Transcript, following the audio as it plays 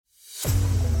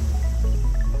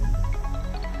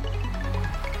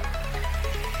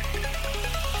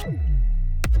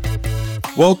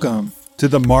Welcome to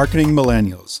the Marketing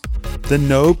Millennials, the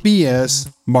No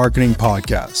BS Marketing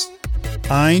Podcast.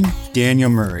 I'm Daniel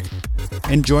Murray,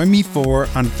 and join me for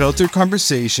unfiltered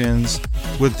conversations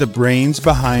with the brains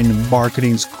behind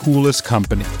marketing's coolest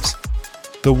companies.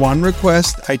 The one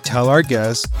request I tell our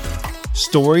guests,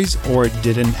 stories or it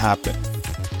didn't happen.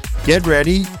 Get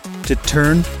ready to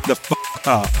turn the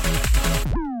up.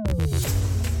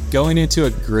 Going into a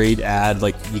great ad,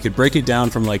 like you could break it down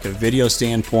from like a video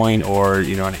standpoint or,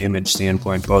 an image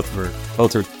standpoint.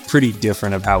 Both are pretty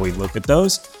different of how we look at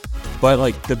those. But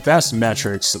like the best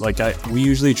metrics, we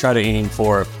usually try to aim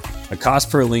for a cost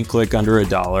per link click under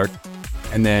 $1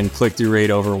 and then click-through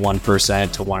rate over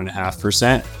 1% to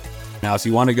 1.5%. Now, if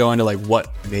you want to go into like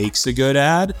what makes a good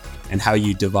ad and how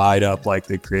you divide up like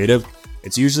the creative,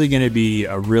 it's usually going to be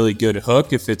a really good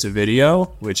hook if it's a video,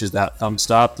 which is that thumbs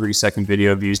up, 3-second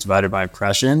video views divided by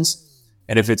impressions.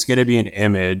 And if it's going to be an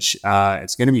image,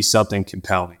 it's going to be something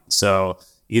compelling. So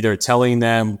either telling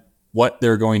them what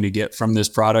they're going to get from this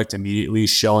product immediately,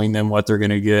 showing them what they're going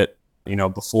to get,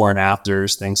 before and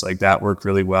afters, things like that work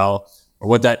really well, or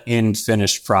what that end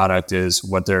finished product is,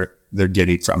 what they're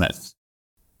getting from it.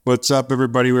 What's up,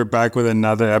 everybody? We're back with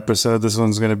another episode. This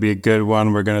one's going to be a good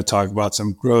one. We're going to talk about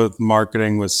some growth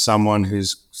marketing with someone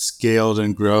who's scaled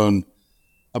and grown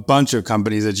a bunch of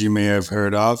companies that you may have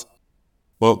heard of.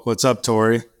 Well, what's up,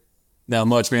 Torii? Not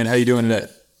much, man. How you doing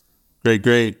today?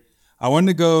 Great. I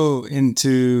wanted to go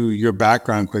into your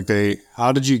background quickly.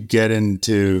 How did you get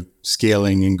into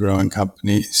scaling and growing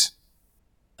companies?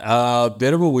 A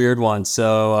bit of a weird one.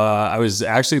 So I was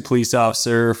actually a police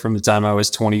officer from the time I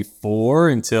was 24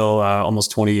 until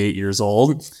almost 28 years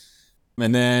old.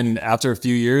 And then after a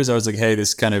few years, I was like, hey,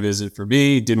 this kind of isn't for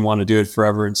me. Didn't want to do it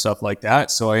forever and stuff like that.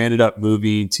 So I ended up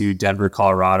moving to Denver,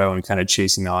 Colorado and kind of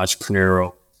chasing the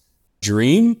entrepreneurial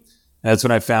dream. That's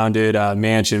when I founded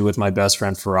Mansion with my best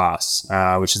friend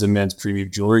Faraz, which is a men's premium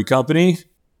jewelry company.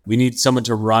 We need someone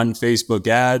to run Facebook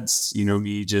ads.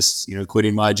 Me just,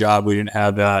 quitting my job. We didn't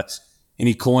have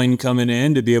any coin coming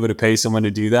in to be able to pay someone to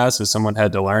do that. So someone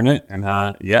had to learn it. And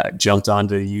jumped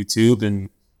onto YouTube and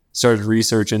started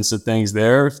researching some things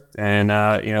there and,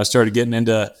 started getting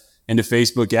into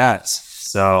Facebook ads.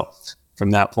 So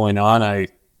from that point on, I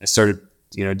started,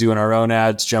 doing our own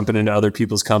ads, jumping into other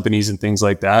people's companies and things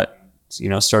like that.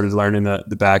 Started learning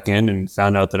the back end and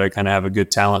found out that I kind of have a good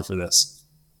talent for this.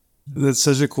 That's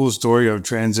such a cool story of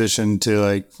transition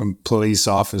to from police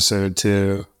officer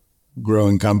to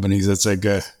growing companies. That's a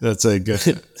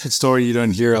good story you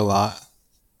don't hear a lot.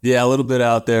 Yeah, a little bit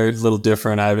out there, a little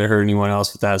different. I haven't heard anyone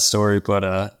else with that story, but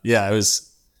it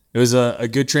was a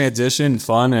good transition,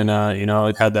 fun, and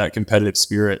it had that competitive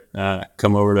spirit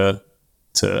come over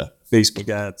to Facebook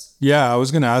ads. Yeah, I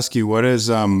was going to ask you what is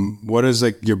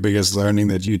your biggest learning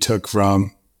that you took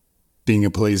from being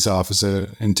a police officer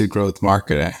into growth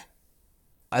marketing?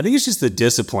 I think it's just the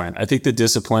discipline. I think the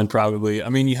discipline probably,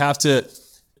 you have to,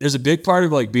 there's a big part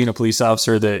of being a police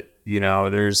officer that,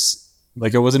 there's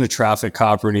I wasn't a traffic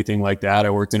cop or anything like that. I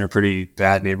worked in a pretty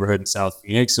bad neighborhood in South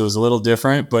Phoenix. So it was a little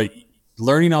different, but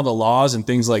learning all the laws and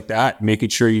things like that, making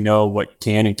sure you know what you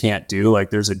can and can't do.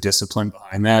 There's a discipline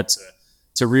behind that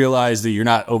to realize that you're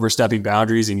not overstepping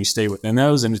boundaries and you stay within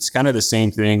those. And it's kind of the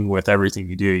same thing with everything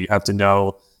you do. You have to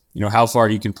know, how far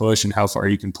you can push and how far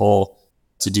you can pull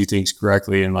to do things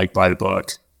correctly and by the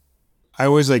book. I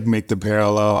always make the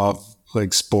parallel of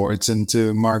sports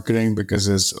into marketing because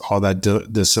there's all that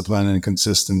discipline and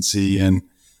consistency and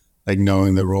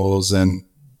knowing the rules and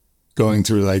going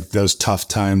through those tough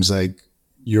times.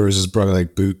 Yours is probably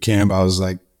boot camp. I was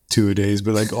 2 days,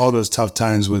 but all those tough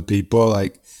times with people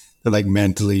that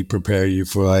mentally prepare you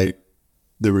for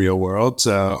the real world.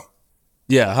 So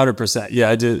yeah, 100%.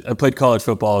 Yeah, I played college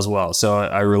football as well, so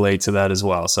I relate to that as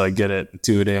well. So I get it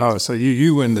 2 days. Oh, so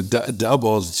you win the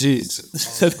doubles. Jeez.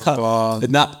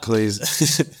 Not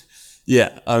please.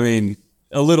 Yeah,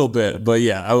 a little bit, but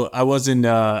yeah, I wasn't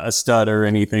a stud or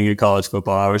anything in college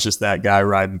football. I was just that guy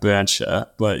riding bench.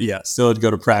 But yeah, still had to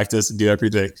go to practice and do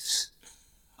everything.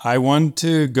 I want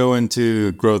to go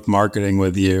into growth marketing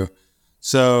with you.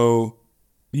 So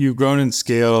you've grown and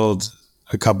scaled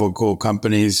a couple of cool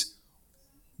companies.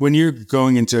 When you're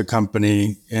going into a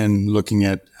company and looking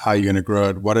at how you're going to grow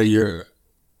it, what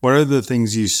are the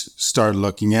things you start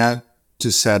looking at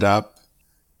to set up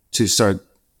to start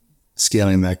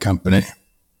scaling that company?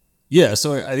 Yeah,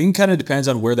 so I think it kind of depends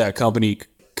on where that company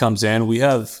comes in.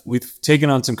 We've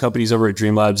taken on some companies over at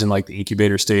Dream Labs in the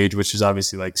incubator stage, which is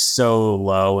obviously so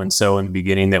low and so in the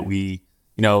beginning that we,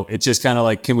 it's just kind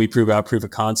of can we prove a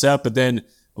concept? But then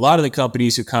a lot of the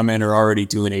companies who come in are already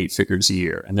doing 8 figures a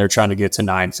year and they're trying to get to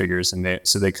 9 figures. And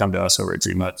so they come to us over at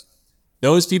Dream Labs.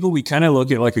 Those people, we kind of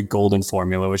look at like a golden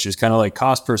formula, which is kind of like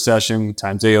cost per session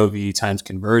times AOV times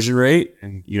conversion rate.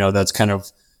 And, that's kind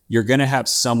of, you're going to have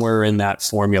somewhere in that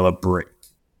formula break.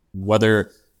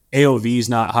 Whether AOV is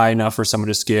not high enough for someone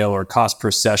to scale, or cost per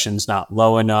session is not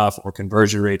low enough, or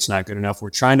conversion rate's not good enough. We're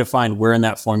trying to find where in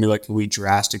that formula can we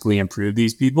drastically improve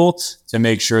these people to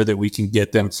make sure that we can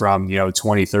get them from,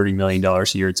 $20-30 million a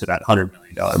year to that $100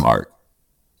 million mark.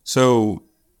 So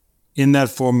in that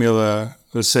formula,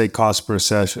 let's say cost per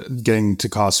session, getting to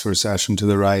cost per session to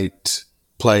the right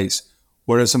place,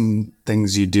 what are some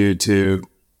things you do to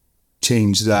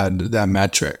change that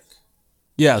metric?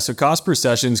 Yeah, so cost per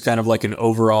session is kind of like an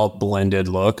overall blended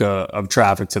look of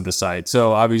traffic to the site.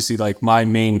 So obviously, like, my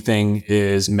main thing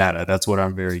is Meta. That's what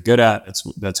I'm very good at.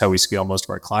 That's how we scale most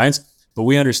of our clients. But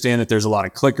we understand that there's a lot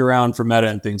of click around for Meta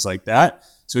and things like that.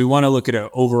 So we want to look at an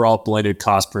overall blended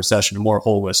cost per session, a more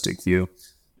holistic view.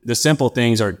 The simple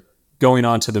things are going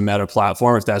onto the Meta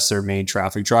platform, if that's their main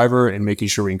traffic driver, and making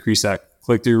sure we increase that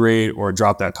click-through rate or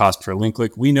drop that cost per link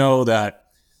click. We know that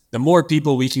the more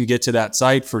people we can get to that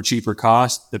site for cheaper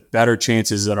cost, the better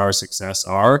chances that our success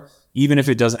are, even if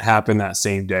it doesn't happen that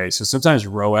same day. So sometimes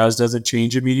ROAS doesn't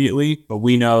change immediately, but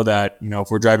we know that, if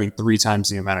we're driving 3 times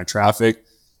the amount of traffic,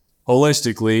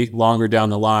 holistically, longer down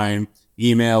the line,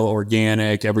 email,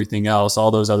 organic, everything else,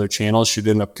 all those other channels should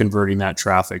end up converting that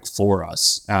traffic for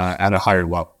us at a higher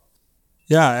level.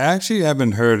 Yeah, I actually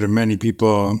haven't heard of many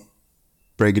people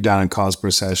break it down in cost per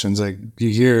sessions. Like, you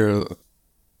hear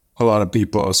a lot of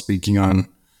people speaking on,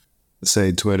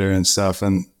 say, Twitter and stuff,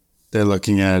 and they're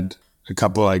looking at a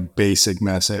couple like basic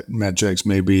metrics,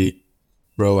 maybe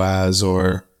ROAS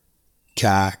or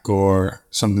CAC or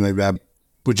something like that,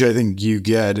 which I think you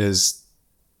get is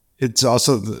it's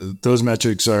also those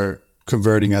metrics are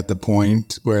converting at the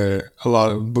point where a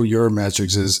lot of your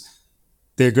metrics is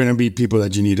they're going to be people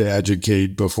that you need to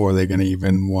educate before they're going to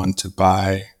even want to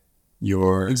buy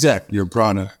your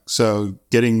product. So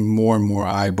getting more and more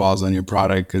eyeballs on your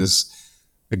product is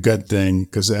a good thing,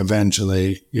 because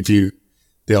eventually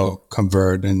they'll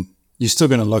convert, and you're still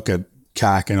going to look at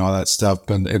CAC and all that stuff.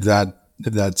 But if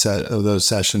those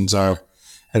sessions are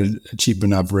at a cheap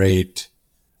enough rate,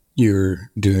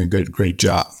 you're doing a great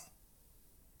job.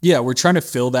 Yeah, we're trying to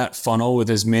fill that funnel with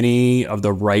as many of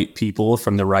the right people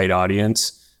from the right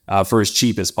audience for as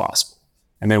cheap as possible.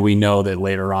 And then we know that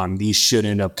later on, these should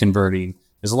end up converting.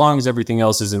 As long as everything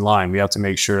else is in line, we have to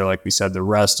make sure, like we said, the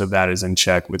rest of that is in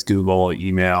check with Google,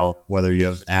 email, whether you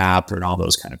have an app and all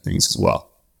those kind of things as well.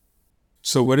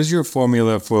 So what is your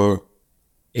formula for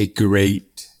a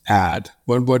great ad?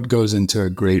 What goes into a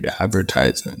great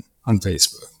advertisement on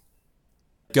Facebook?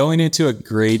 Going into a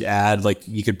great ad, like,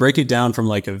 you could break it down from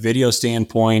like a video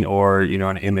standpoint or,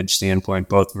 an image standpoint.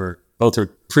 Both are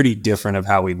pretty different of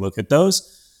how we look at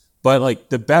those. But like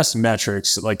the best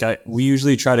metrics, we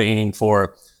usually try to aim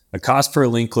for a cost per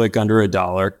link click under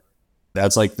 $1.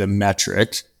 That's like the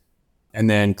metric. And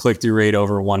then click-through rate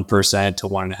over 1% to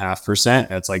 1.5%.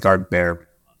 That's like our bare minimum.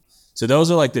 So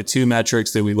those are like the 2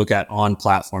 metrics that we look at on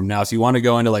platform. Now, if you want to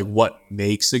go into like what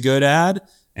makes a good ad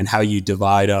and how you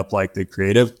divide up like the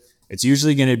creative, it's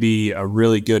usually going to be a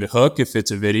really good hook if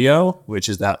it's a video, which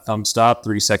is that thumbs up,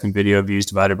 3-second video views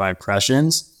divided by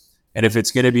impressions. And if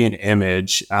it's going to be an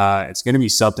image, it's going to be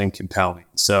something compelling.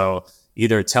 So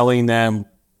either telling them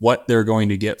what they're going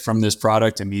to get from this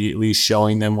product immediately,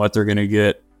 showing them what they're going to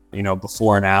get,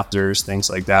 before and afters, things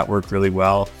like that work really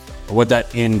well. Or what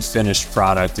that end finished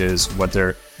product is, what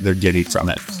they're getting from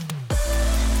it.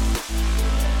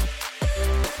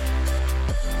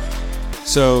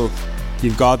 So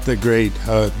you've got the great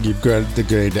hook, you've got the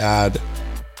great ad.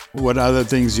 What other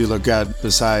things you look at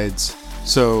besides?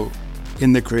 So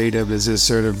in the creative, is there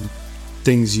sort of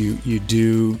things you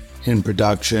do in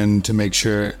production to make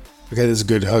sure, okay, this is a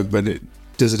good hook, but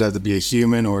does it have to be a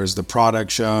human, or is the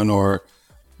product shown, or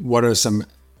what are some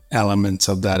elements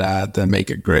of that ad that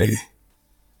make it great?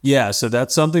 Yeah, so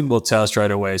that's something we'll test right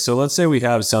away. So let's say we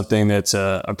have something that's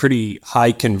a pretty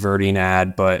high converting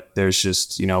ad, but there's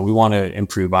just, we want to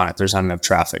improve on it. There's not enough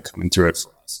traffic coming through it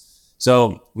for us.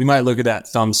 So we might look at that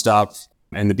thumb stop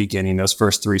in the beginning, those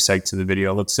first 3 seconds of the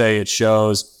video. Let's say it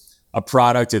shows a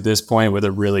product at this point with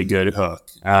a really good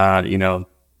hook, the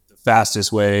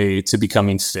fastest way to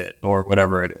becoming fit or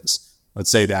whatever it is. Let's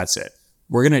say that's it.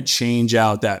 We're going to change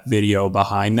out that video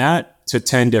behind that to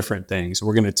 10 different things.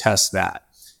 We're going to test that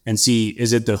and see,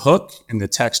 is it the hook and the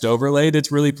text overlay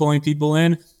that's really pulling people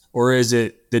in? Or is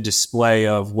it the display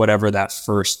of whatever that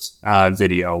first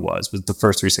video was the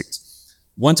first 3 seconds?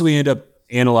 Once we end up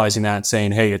analyzing that and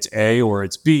saying, hey, it's A or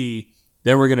it's B,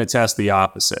 Then we're going to test the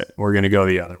opposite. We're going to go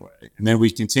the other way. And then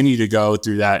we continue to go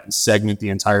through that and segment the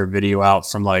entire video out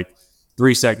from like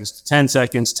 3 seconds to 10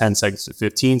 seconds, 10 seconds to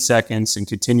 15 seconds, and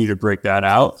continue to break that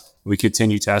out. We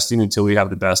continue testing until we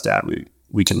have the best ad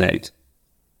we can make.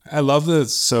 I love that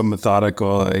it's so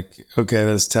methodical. Like, okay,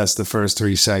 let's test the first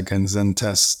 3 seconds and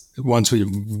test. Once we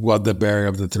won the barrier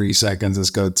of the 3 seconds, let's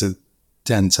go to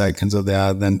 10 seconds of the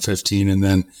ad, then 15. And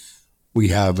then we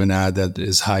have an ad that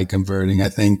is high converting. I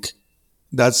think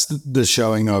that's the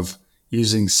showing of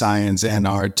using science and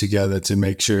art together to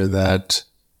make sure that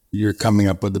you're coming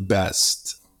up with the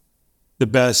best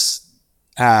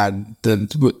ad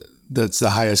that's the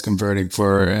highest converting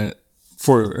for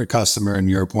a customer in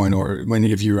your point, or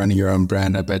if you're running your own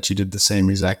brand, I bet you did the same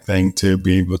exact thing to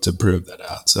be able to prove that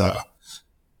out. So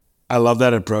I love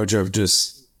that approach of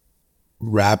just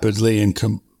rapidly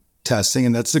and testing.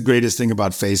 And that's the greatest thing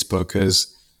about Facebook,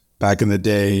 is back in the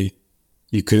day,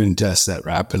 you couldn't test that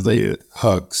rapidly.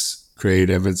 Hooks,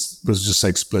 creative, it was just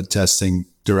like split testing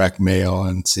direct mail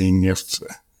and seeing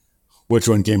which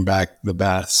one came back the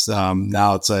best.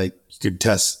 Now it's like you could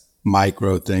test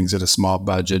micro things at a small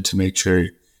budget to make sure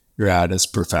your ad is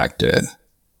perfected.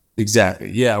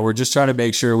 Exactly. Yeah, we're just trying to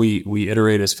make sure we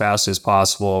iterate as fast as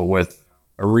possible with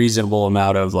a reasonable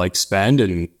amount of like spend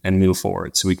and move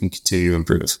forward so we can continue to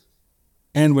improve.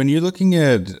 And when you're looking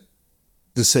at,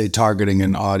 to say, targeting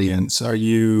an audience, are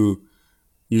you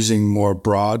using more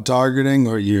broad targeting,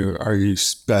 or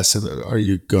are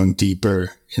you going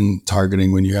deeper in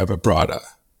targeting when you have a product?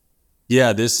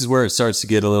 Yeah, this is where it starts to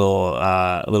get a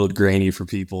little grainy for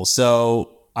people.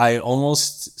 So I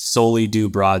almost solely do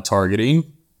broad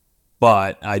targeting,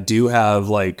 but I do have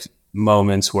like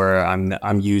moments where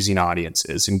I'm using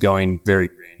audiences and going very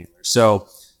granular. So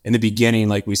in the beginning,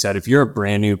 like we said, if you're a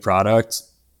brand new product,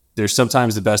 there's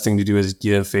sometimes the best thing to do is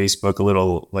give Facebook a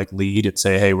little like lead and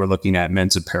say, hey, we're looking at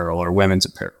men's apparel or women's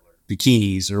apparel, or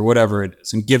bikinis or whatever it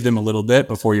is, and give them a little bit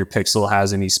before your pixel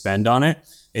has any spend on it.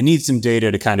 It needs some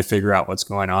data to kind of figure out what's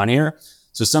going on here.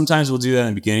 So sometimes we'll do that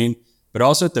in the beginning, but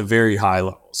also at the very high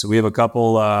level. So we have a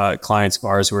couple clients of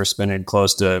ours who are spending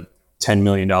close to $10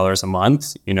 million a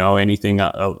month, anything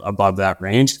above that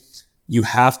range. You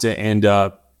have to end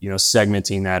up,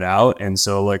 segmenting that out. And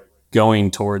so like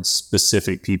going towards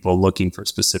specific people looking for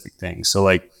specific things. So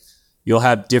like you'll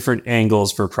have different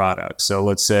angles for products. So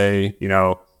let's say,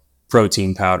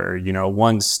 protein powder,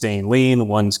 one's staying lean,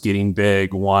 one's getting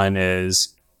big, one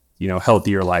is,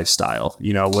 healthier lifestyle,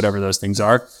 whatever those things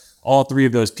are. All three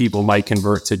of those people might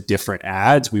convert to different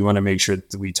ads. We want to make sure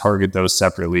that we target those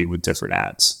separately with different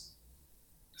ads.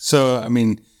 So, I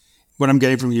mean, what I'm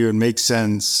getting from you, it makes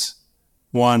sense.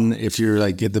 One, if you're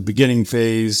like at the beginning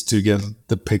phase, to get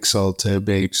the pixel to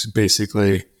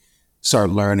basically start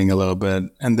learning a little bit.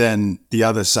 And then the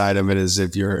other side of it is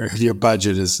if your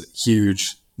budget is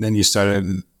huge, then you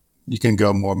can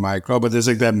go more micro. But there's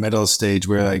like that middle stage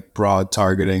where like broad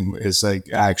targeting is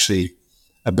like actually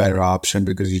a better option,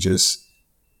 because you just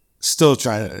still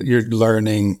you're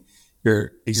learning,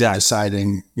 you're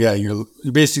deciding. Yeah, you're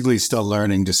basically still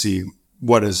learning to see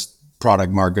what is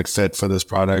product market fit for this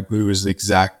product, who is the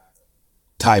exact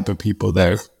type of people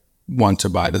that want to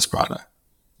buy this product.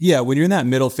 Yeah, when you're in that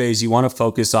middle phase, you want to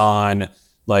focus on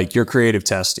like your creative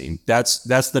testing. That's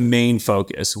the main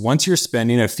focus. Once you're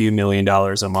spending a few $1 million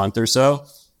a month or so,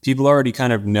 people already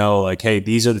kind of know like, hey,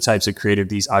 these are the types of creative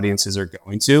these audiences are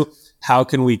going to. How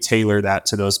can we tailor that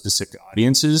to those specific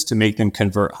audiences to make them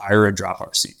convert higher and drop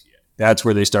our CPA? That's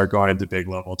where they start going at the big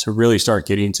level to really start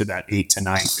getting to that 8 to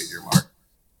 9 figure mark.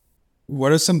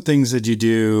 What are some things that you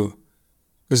do?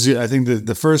 Because I think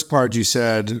the first part you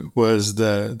said was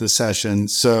the session.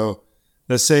 So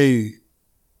let's say,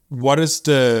 what is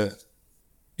the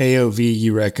AOV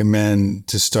you recommend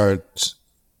to start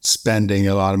spending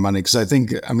a lot of money? Because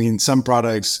some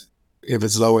products, if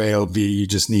it's low AOV, you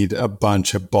just need a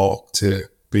bunch of bulk to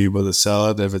be able to sell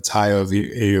it. If it's high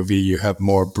AOV, you have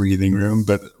more breathing room.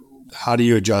 But how do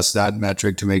you adjust that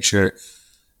metric to make sure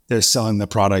they're selling the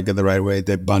product in the right way,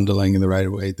 they're bundling in the right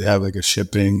way, they have like a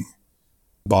shipping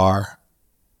bar?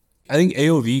 I think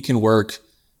AOV can work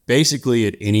basically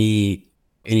at any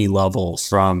level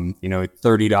from,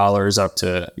 $30 up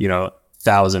to,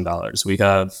 $1,000. We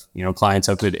have, clients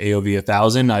up at AOV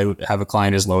 1,000. I would have a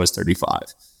client as low as 35.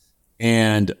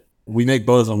 And we make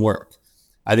both of them work.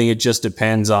 I think it just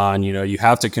depends on, you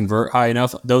have to convert high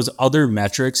enough. Those other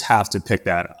metrics have to pick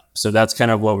that up. So that's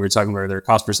kind of what we were talking about there,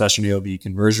 cost per session, AOV,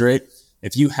 conversion rate.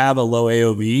 If you have a low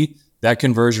AOV, that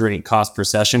conversion rate and cost per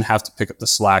session have to pick up the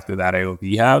slack that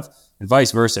AOV have. And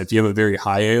vice versa. If you have a very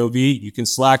high AOV, you can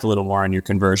slack a little more on your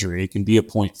conversion rate. It can be a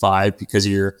 0.5 because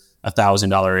of your $1,000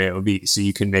 AOV. So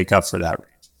you can make up for that range.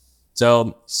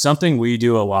 So something we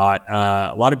do a lot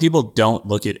of people don't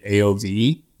look at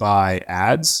AOV by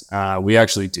ads. We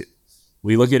actually do.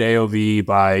 We look at AOV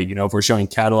by, if we're showing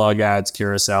catalog ads,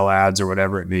 carousel ads, or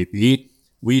whatever it may be.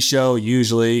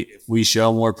 If we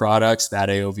show more products, that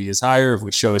AOV is higher. If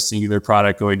we show a singular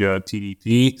product going to a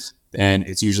PDP, then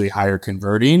it's usually higher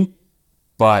converting.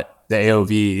 But the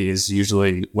AOV is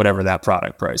usually whatever that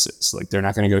product price is. Like, they're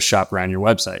not going to go shop around your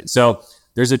website. So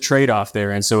there's a trade-off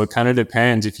there. And so it kind of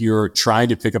depends if you're trying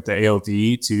to pick up the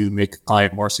AOV to make a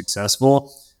client more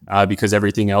successful because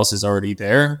everything else is already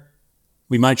there.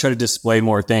 We might try to display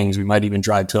more things. We might even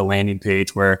drive to a landing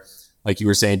page where, like you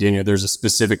were saying, Daniel, there's a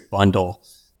specific bundle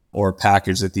or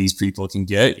package that these people can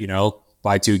get,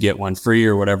 buy two, get one free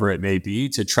or whatever it may be,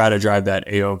 to try to drive that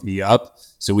AOV up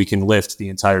so we can lift the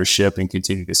entire ship and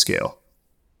continue to scale.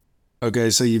 Okay,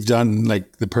 so you've done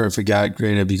like the perfect ad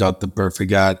creative, you got the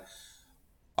perfect ad.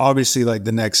 Obviously, like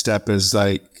the next step is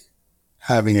like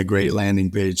having a great landing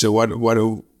page. So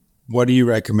what do you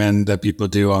recommend that people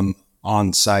do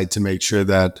on site to make sure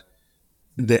that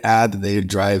the ad that they're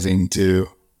driving to,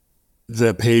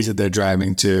 the page that they're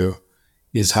driving to,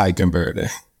 is high converting?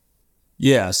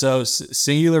 Yeah, so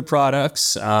singular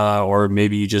products, or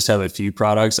maybe you just have a few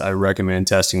products, I recommend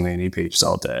testing landing pages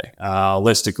all day.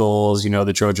 Listicles,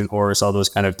 the Trojan horse, all those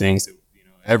kind of things that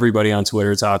everybody on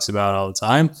Twitter talks about all the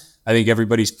time. I think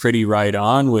everybody's pretty right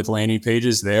on with landing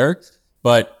pages there.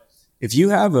 But if you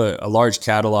have a large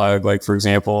catalog, like for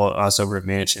example, us over at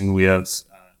Mansion, we have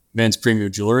men's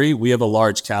premium jewelry. We have a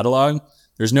large catalog.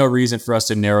 There's no reason for us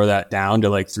to narrow that down to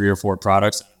like 3 or 4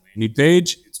 products on a landing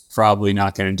page. It's probably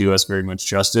not going to do us very much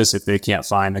justice if they can't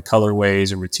find the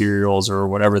colorways or materials or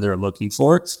whatever they're looking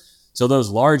for. So those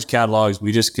large catalogs,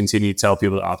 we just continue to tell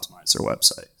people to optimize their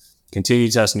website, continue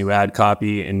to test new ad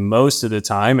copy. And most of the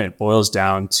time it boils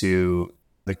down to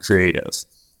the creative.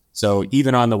 So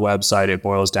even on the website, it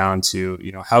boils down to,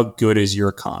 how good is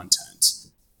your content?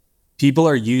 People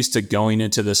are used to going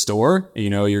into the store.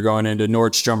 You're going into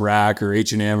Nordstrom Rack or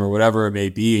H&M or whatever it may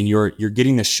be, and you're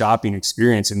getting the shopping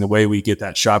experience. And the way we get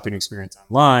that shopping experience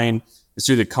online is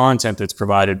through the content that's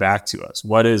provided back to us.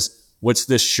 What's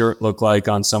this shirt look like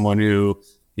on someone who,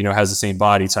 has the same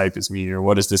body type as me, or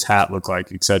what does this hat look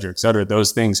like, et cetera, et cetera.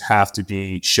 Those things have to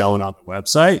be shown on the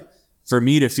website for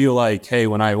me to feel like, hey,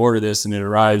 when I order this and it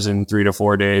arrives in 3 to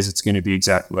 4 days, it's going to be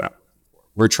exactly what I'm looking for.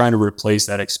 We're trying to replace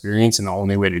that experience, and the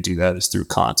only way to do that is through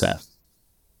content.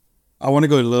 I want to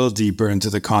go a little deeper into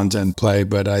the content play,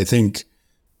 but I think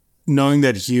knowing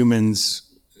that humans,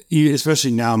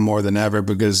 especially now more than ever,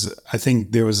 because I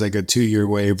think there was like a 2-year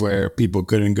wave where people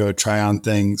couldn't go try on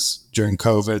things during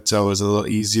COVID, so it was a little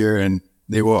easier and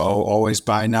they will always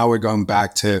buy. Now we're going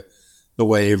back to the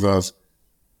wave of,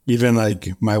 even like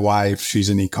my wife, she's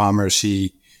in e-commerce.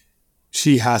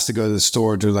 She has to go to the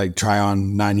store to like try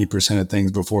on 90% of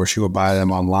things before she will buy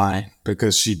them online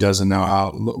because she doesn't know how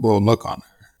it will look on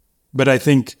her. But I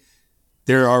think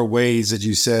there are ways that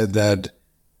you said that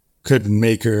could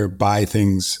make her buy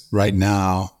things right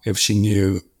now if she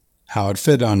knew how it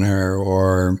fit on her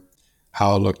or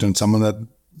how it looked on someone that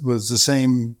was the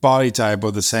same body type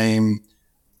or the same.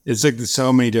 It's like there's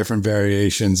so many different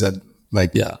variations that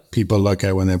people look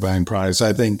at when they're buying products. So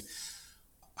I think,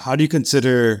 how do you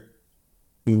consider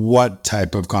what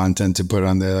type of content to put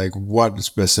on there? Like what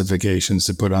specifications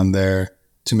to put on there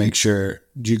to make sure?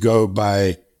 Do you go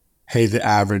by, hey, the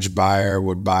average buyer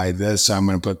would buy this, so I'm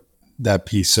going to put that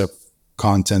piece of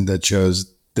content that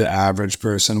shows the average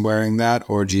person wearing that?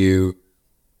 Or do you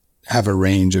have a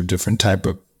range of different type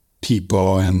of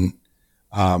people and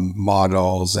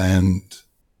models? And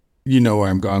you know where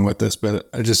I'm going with this, but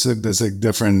I just think there's like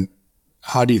different.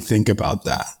 How do you think about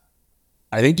that?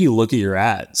 I think you look at your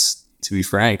ads, to be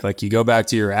frank. Like you go back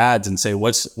to your ads and say,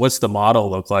 what's the model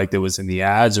look like that was in the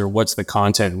ads, or what's the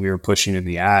content we were pushing in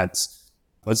the ads?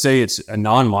 Let's say it's a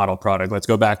non-model product. Let's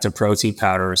go back to protein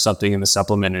powder or something in the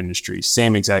supplement industry.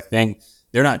 Same exact thing.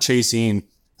 They're not chasing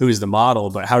who is the model,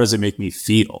 but how does it make me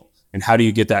feel? And how do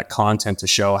you get that content to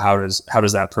show how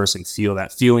does that person feel,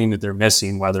 that feeling that they're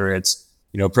missing, whether it's,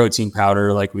 protein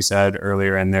powder, like we said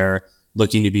earlier, and they're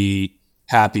looking to be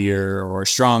happier or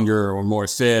stronger or more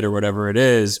fit or whatever it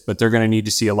is, but they're going to need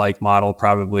to see a like model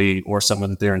probably, or someone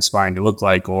that they're inspiring to look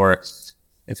like. Or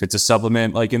if it's a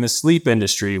supplement, like in the sleep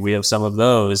industry, we have some of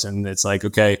those, and it's like,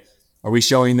 okay, are we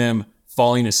showing them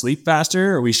falling asleep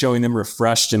faster? Or are we showing them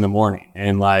refreshed in the morning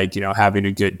and having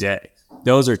a good day?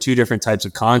 Those are 2 different types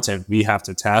of content we have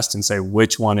to test and say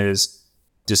which one is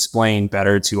displaying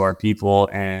better to our people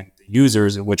and the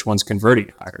users and which one's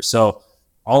converting higher. So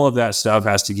all of that stuff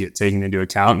has to get taken into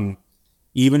account. And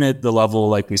even at the level,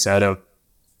 like we said, of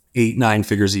 8-9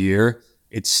 figures a year,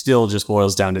 it still just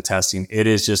boils down to testing. It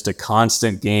is just a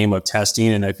constant game of testing.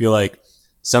 And I feel like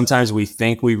sometimes we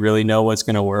think we really know what's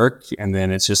going to work. And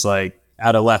then it's just like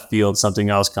out of left field, something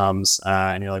else comes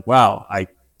and you're like, wow, I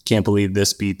can't believe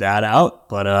this beat that out.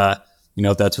 But,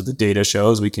 if that's what the data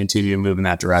shows, we continue to move in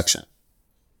that direction.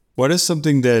 What is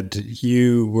something that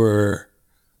you were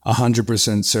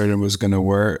 100% certain was going to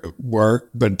work,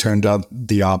 but it turned out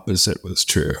the opposite was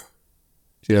true?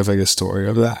 Do you have like a story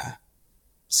of that?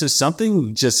 So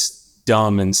something just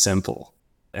dumb and simple,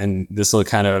 and this will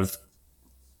kind of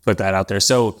put that out there.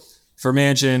 So for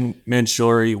men's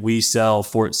jewelry, we sell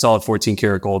solid 14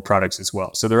 karat gold products as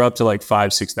well. So they're up to like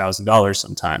 $5,000-$6,000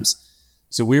 sometimes.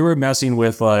 So we were messing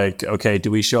with like, okay,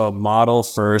 do we show a model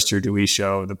first or do we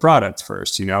show the product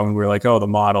first? And we're like, oh, the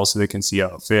model so they can see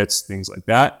how it fits, things like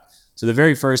that. So the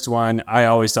very first one, I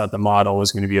always thought the model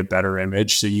was going to be a better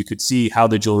image so you could see how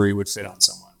the jewelry would fit on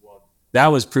someone. Well, that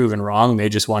was proven wrong. They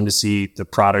just wanted to see the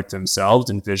product themselves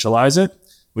and visualize it,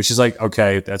 which is like,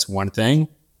 okay, that's one thing.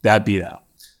 That beat out.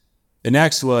 The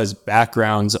next was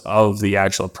backgrounds of the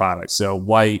actual product. So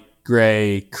white,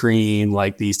 gray, cream,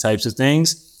 like these types of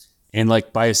things. And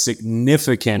like by a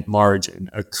significant margin,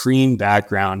 a cream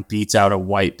background beats out a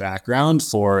white background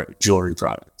for jewelry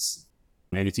products.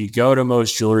 And if you go to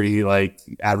most jewelry like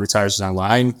advertisers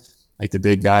online, like the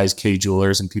big guys, K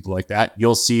Jewelers and people like that,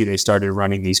 you'll see they started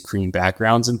running these cream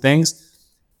backgrounds and things.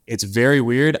 It's very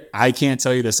weird. I can't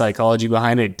tell you the psychology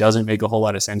behind it. It doesn't make a whole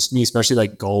lot of sense to me, especially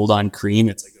like gold on cream.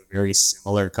 It's like a very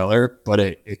similar color, but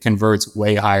it converts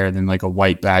way higher than like a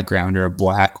white background or a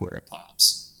black where it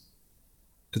pops.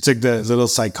 It's like the little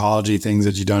psychology things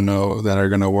that you don't know that are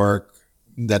going to work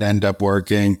that end up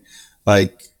working.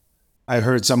 Like I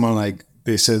heard someone like,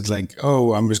 they said like,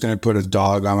 oh, I'm just going to put a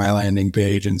dog on my landing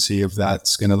page and see if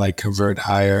that's going to like convert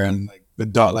higher. And like the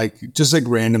dog, like just like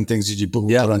random things that you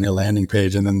put on your landing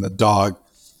page. And then the dog,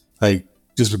 like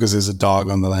just because there's a dog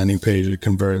on the landing page, it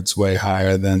converts way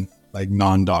higher than like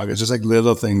non-dog. It's just like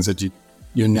little things that you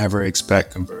never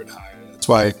expect convert higher. That's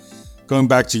why, going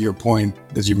back to your point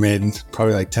that you made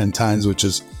probably like 10 times, which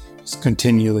is just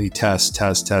continually test,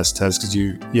 because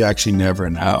you actually never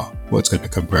know what's going to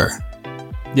convert.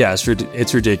 Yeah,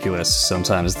 it's ridiculous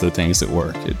sometimes the things that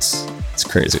work. It's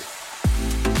crazy.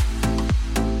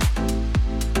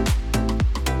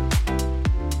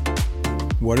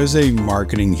 What is a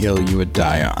marketing hill you would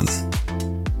die on?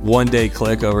 1 day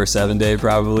click over 7 day,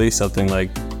 probably something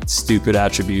like stupid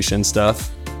attribution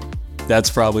stuff. That's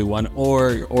probably one,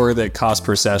 or that cost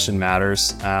per session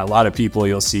matters. A lot of people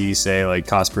you'll see say like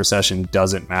cost per session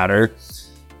doesn't matter.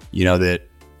 That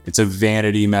it's a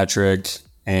vanity metric,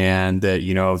 and that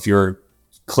if your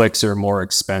clicks are more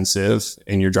expensive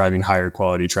and you're driving higher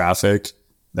quality traffic,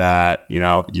 that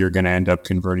you're going to end up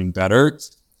converting better.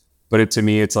 But to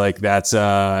me, it's like that's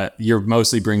you're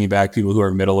mostly bringing back people who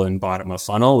are middle and bottom of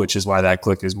funnel, which is why that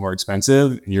click is more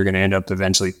expensive, and you're going to end up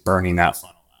eventually burning that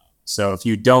funnel. So if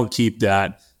you don't keep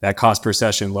that cost per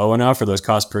session low enough, or those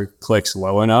cost per clicks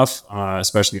low enough,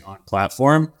 especially on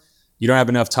platform, you don't have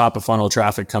enough top of funnel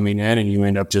traffic coming in, and you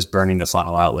end up just burning the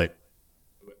funnel out later.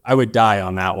 I would die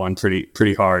on that one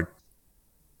pretty hard.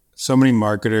 So many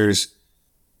marketers,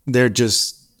 they're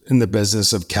just in the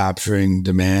business of capturing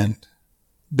demand.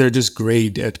 They're just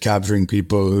great at capturing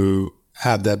people who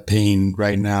have that pain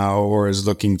right now, or is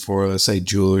looking for, let's say,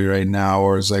 jewelry right now,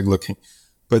 or is like looking,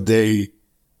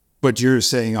 but you're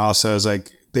saying also is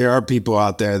like, there are people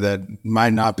out there that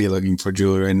might not be looking for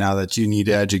jewelry right now that you need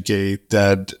to educate,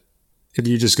 that if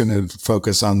you're just going to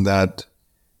focus on that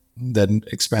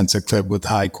expensive clip with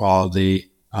high quality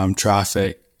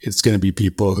traffic, it's going to be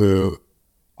people who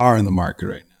are in the market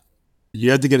right now.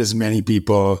 You have to get as many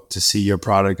people to see your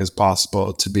product as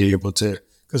possible to be able to,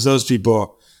 because those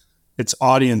people, it's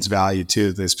audience value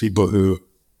too. There's people who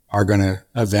are going to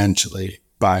eventually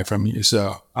buy from you.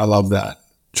 So I love that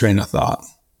train of thought.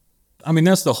 I mean,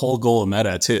 that's the whole goal of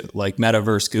Meta too. Like Meta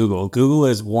versus Google. Google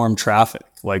is warm traffic.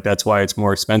 Like that's why it's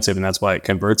more expensive and that's why it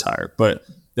converts higher. But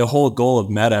the whole goal of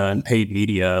Meta and paid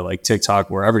media, like TikTok,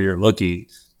 wherever you're looking,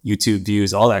 YouTube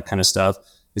views, all that kind of stuff,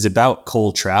 is about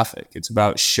cold traffic. It's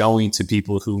about showing to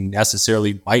people who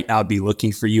necessarily might not be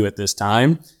looking for you at this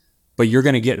time, but you're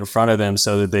going to get in front of them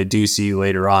so that they do see you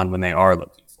later on when they are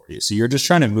looking for you. So you're just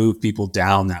trying to move people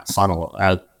down that funnel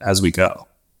as we go.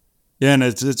 Yeah, and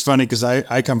it's funny because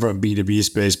I come from a B2B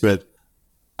space, but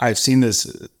I've seen this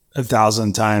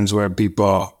 1,000 times where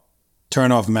people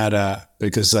turn off Meta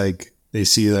because like they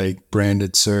see like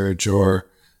branded search or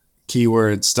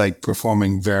keywords like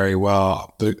performing very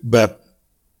well. But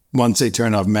once they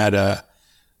turn off Meta,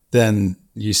 then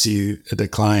you see a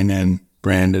decline in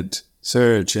branded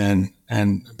search and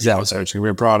people searching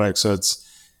for products. So it's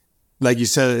like you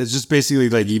said, it's just basically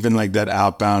like even like that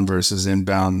outbound versus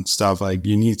inbound stuff. Like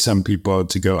you need some people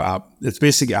to go out. It's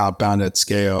basically outbound at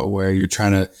scale where you're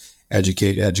trying to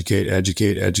educate,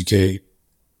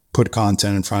 put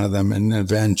content in front of them, and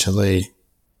eventually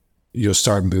you'll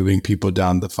start moving people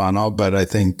down the funnel. But I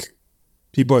think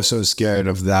people are so scared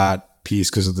of that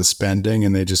piece because of the spending,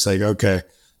 and they just like, okay,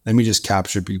 let me just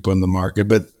capture people in the market.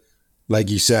 But like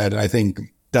you said, I think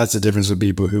that's the difference with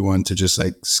people who want to just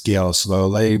like scale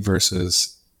slowly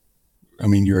versus, I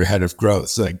mean, you're ahead of growth.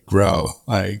 It's like grow,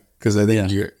 like, because I think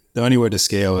the only way to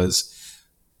scale is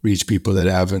reach people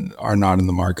that are not in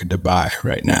the market to buy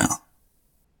right now.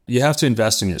 You have to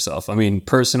invest in yourself. I mean,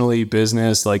 personally,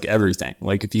 business, like everything.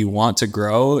 Like if you want to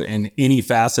grow in any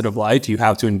facet of life, you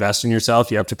have to invest in yourself.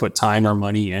 You have to put time or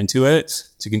money into it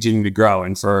to continue to grow.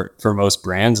 And for most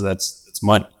brands, that's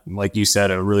money. Like you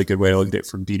said, a really good way to look at it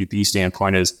from B2B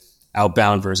standpoint is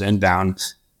outbound versus inbound.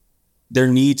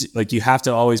 You have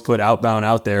to always put outbound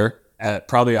out there at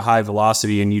probably a high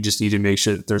velocity, and you just need to make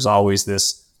sure that there's always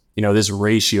this, this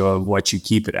ratio of what you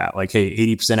keep it at. Like, hey,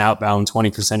 80% outbound,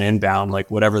 20% inbound,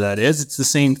 like whatever that is. It's the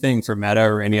same thing for Meta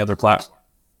or any other platform.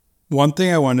 One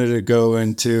thing I wanted to go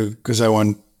into, because I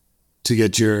want to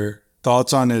get your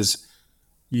thoughts on, is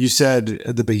you said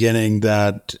at the beginning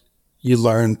that you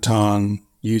learned on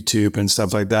YouTube and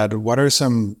stuff like that.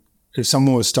 If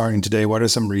someone was starting today, what are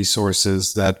some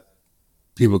resources that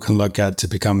people can look at to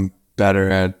become better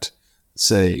at,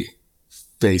 say,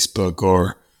 Facebook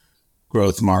or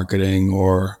growth marketing,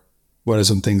 or what are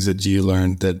some things that you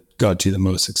learned that got you the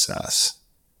most success?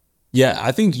 Yeah,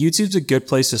 I think YouTube's a good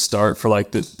place to start for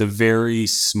like the very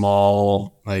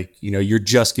small, like, you're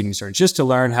just getting started, just to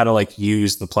learn how to like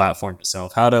use the platform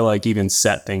itself, how to like even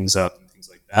set things up and things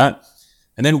like that.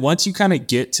 And then once you kind of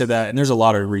get to that, and there's a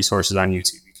lot of resources on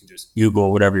YouTube, you can just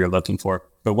Google whatever you're looking for.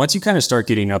 But once you kind of start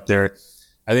getting up there,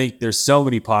 I think there's so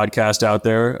many podcasts out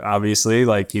there, obviously,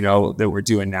 like, that we're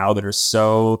doing now that are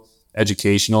so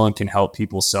educational and can help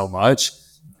people so much.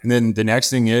 And then the next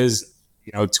thing is,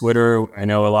 Twitter. I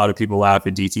know a lot of people laugh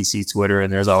at DTC Twitter,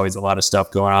 and there's always a lot of stuff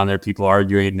going on there, people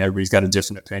arguing, and everybody's got a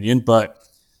different opinion. But,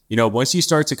 once you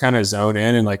start to kind of zone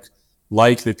in and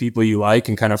like the people you like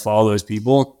and kind of follow those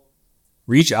people,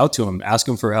 reach out to them, ask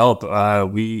them for help.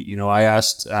 I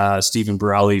asked Stephen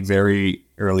Borelli very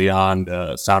early on,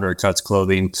 the founder of Cuts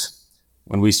Clothing,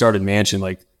 when we started Mansion,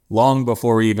 like long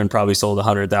before we even probably sold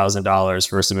 $100,000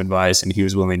 for some advice, and he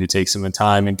was willing to take some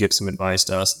time and give some advice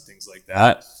to us and things like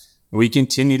that. We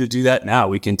continue to do that now.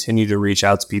 We continue to reach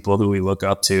out to people who we look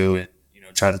up to and,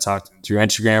 try to talk to them through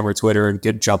Instagram or Twitter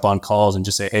and jump on calls and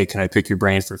just say, hey, can I pick your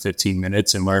brain for 15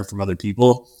 minutes and learn from other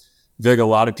people? I feel like a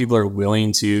lot of people are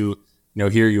willing to,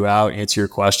 hear you out, answer your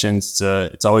questions.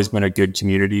 It's always been a good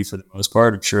community for the most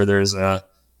part. I'm sure there's a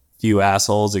few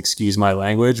assholes, excuse my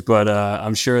language, but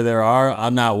I'm sure there are.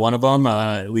 I'm not one of them.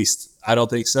 At least I don't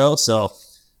think so. So,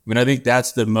 I think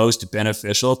that's the most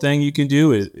beneficial thing you can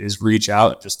do is reach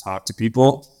out and just talk to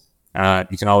people.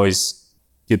 You can always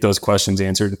get those questions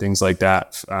answered and things like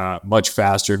that much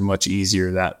faster and much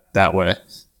easier that way.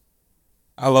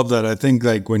 I love that. I think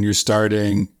like when you're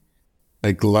starting,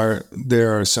 like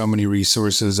there are so many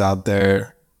resources out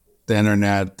there, the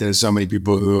internet, there's so many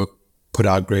people who put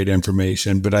out great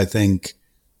information. But I think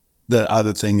the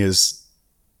other thing is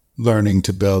learning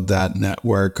to build that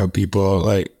network of people.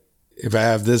 Like if I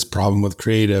have this problem with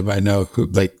creative, I know who,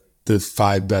 like the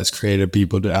 5 best creative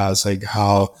people to ask, like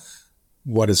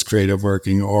what is creative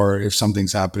working? Or if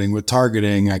something's happening with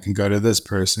targeting, I can go to this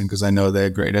person because I know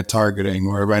they're great at targeting.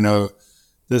 Or if I know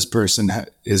this person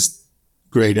is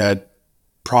great at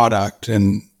product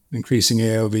and increasing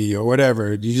AOV or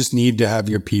whatever, you just need to have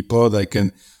your people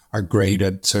that are great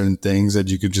at certain things that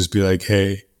you could just be like,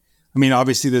 hey, I mean,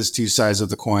 obviously there's 2 sides of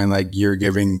the coin, like you're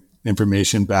giving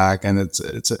information back and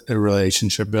it's a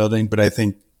relationship building. But I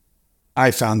think I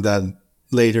found that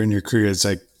later in your career, it's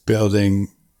like building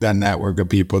that network of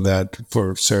people that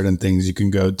for certain things you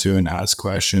can go to and ask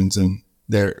questions. And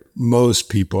most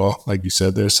people, like you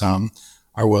said, there's some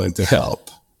are willing to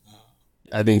help.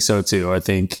 I think so too. I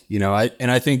think,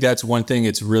 I think that's one thing.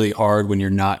 It's really hard when you're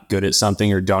not good at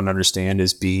something or don't understand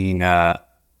is being a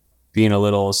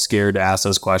little scared to ask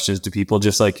those questions to people.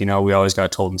 Just like, we always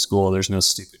got told in school, there's no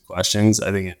stupid questions.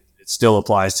 I think it still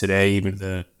applies today. Even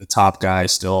the top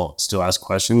guys still ask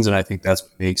questions. And I think that's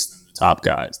what makes them the top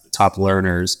guys. The top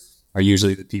learners are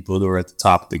usually the people who are at the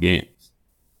top of the game.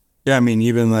 Yeah. I mean,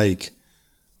 even like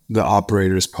the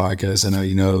Operators podcast,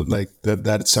 I know, like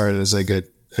that started as like a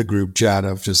group chat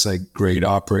of just like great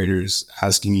operators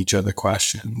asking each other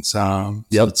questions. So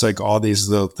it's like all these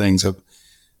little things of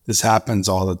this happens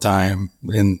all the time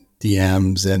in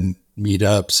DMs and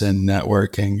meetups and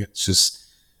networking. It's just,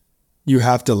 you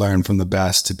have to learn from the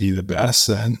best to be the best,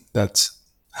 and that's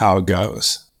how it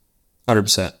goes.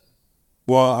 100%.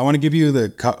 Well, I want to give you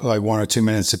the 1 or 2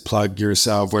 minutes to plug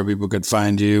yourself, where people could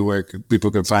find you, where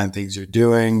people could find things you're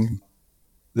doing.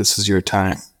 This is your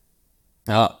time.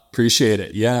 Appreciate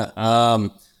it. Yeah.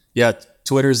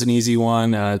 Twitter's an easy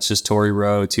one. It's just Torii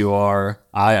Rowe,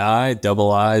 2RII,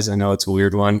 double I's. I know it's a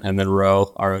weird one. And then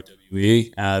Rowe, ROWE.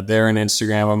 There and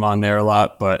Instagram, I'm on there a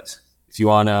lot. But if you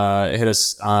want to hit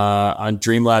us on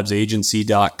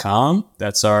dreamlabsagency.com,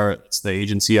 it's the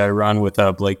agency I run with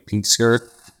Blake Pinksker.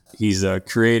 He's a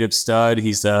creative stud.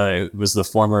 He's was the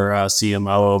former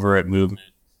CMO over at Movement,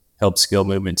 helped scale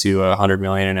Movement to $100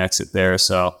 million in exit there.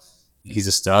 So he's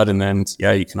a stud. And then,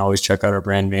 you can always check out our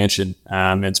brand Mansion.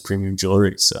 It's premium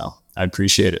jewelry. So I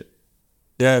appreciate it.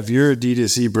 Yeah, if you're a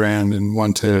D2C brand and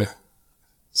want to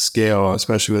scale,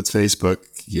 especially with Facebook,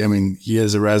 I mean, he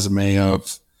has a resume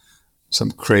of some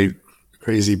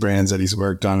crazy brands that he's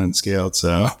worked on and scaled.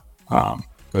 So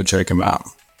go check him out.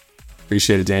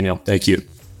 Appreciate it, Daniel. Thank you.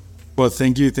 Well,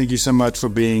 thank you. Thank you so much for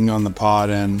being on the pod,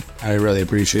 and I really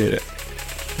appreciate it.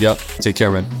 Yep. Take care,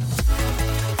 man.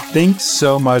 Thanks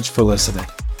so much for listening.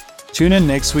 Tune in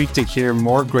next week to hear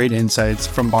more great insights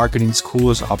from marketing's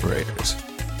coolest operators.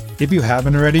 If you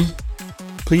haven't already,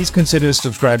 please consider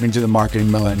subscribing to the Marketing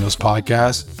Millennials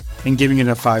podcast and giving it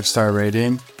a 5-star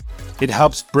rating. It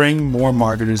helps bring more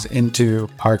marketers into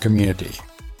our community.